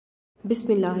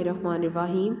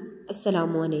Bismillahirrahmanirrahim.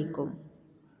 Assalamualaikum.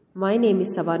 My name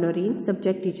is Sabah Noreen,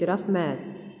 subject teacher of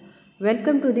maths.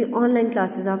 Welcome to the online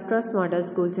classes of Trust Model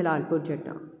School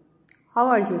JPJ. How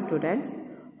are you students?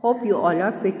 Hope you all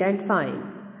are fit and fine.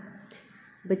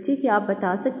 बच्चे क्या आप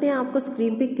बता सकते हैं आपको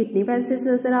screen पे कितनी pencils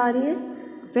नज़र आ रही हैं?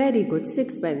 Very good,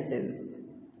 6 pencils.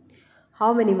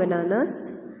 How many bananas?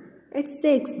 It's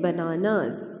 6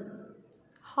 bananas.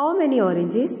 How many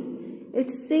oranges?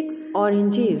 It's 6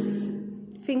 oranges.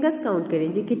 Fingers count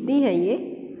करें जी, कितनी है ये?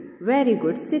 Very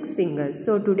good, 6 fingers.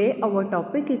 So today our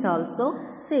topic is also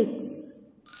 6.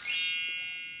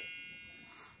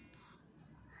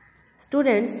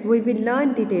 Students, we will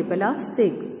learn the table of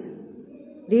 6.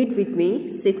 Read with me.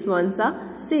 6 ones are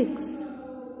 6.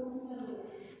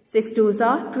 6 twos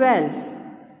are 12.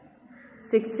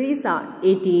 6 threes are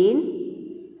 18.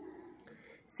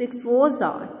 6 fours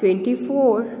are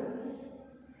 24.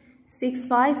 6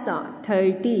 fives are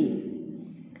 30.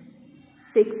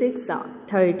 6 sixes are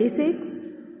 36.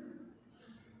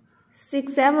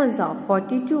 6 sevens are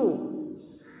 42.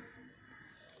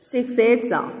 6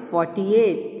 eights are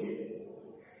 48.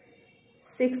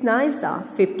 6 nines are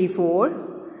 54.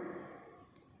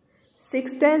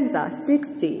 6 tens are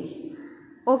 60.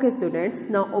 Okay students,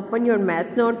 now open your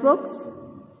math notebooks.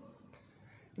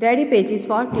 Ready pages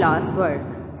for class work.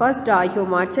 First draw your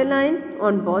marcher line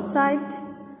on both sides.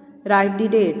 Write the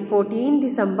date 14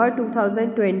 December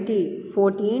 2020,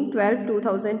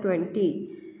 14/12/2020.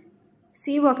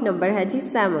 C work number है जी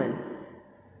 7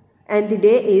 and the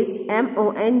day is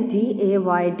MONDAY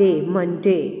day,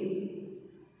 Monday.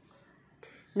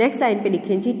 Next line पे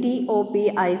लिखें जी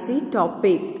TOPIC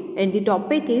topic and the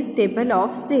topic is table of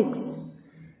 6.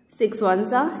 6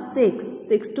 ones are 6,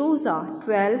 6 twos are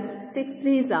 12, 6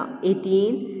 threes are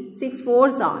 18, 6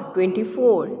 fours are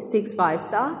 24, 6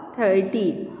 fives are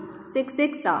 30. 6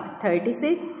 sixes are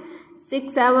 36,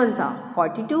 6 sevens are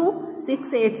 42,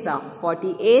 6 eights are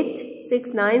 48, 6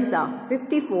 nines are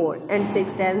 54 and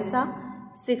 6 tens are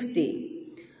 60.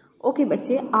 Okay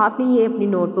बच्चे, आपने ये अपनी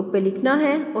notebook पे लिखना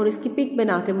है और इसकी pick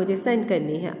बना के मुझे सेंड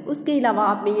करनी है. उसके अलावा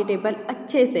आपने ये टेबल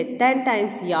अच्छे से 10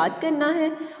 टाइम्स याद करना है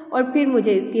और फिर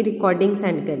मुझे इसकी रिकॉर्डिंग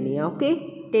सेंड करनी है. ओके,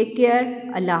 टेक केयर,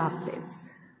 अल्लाह हाफिज़.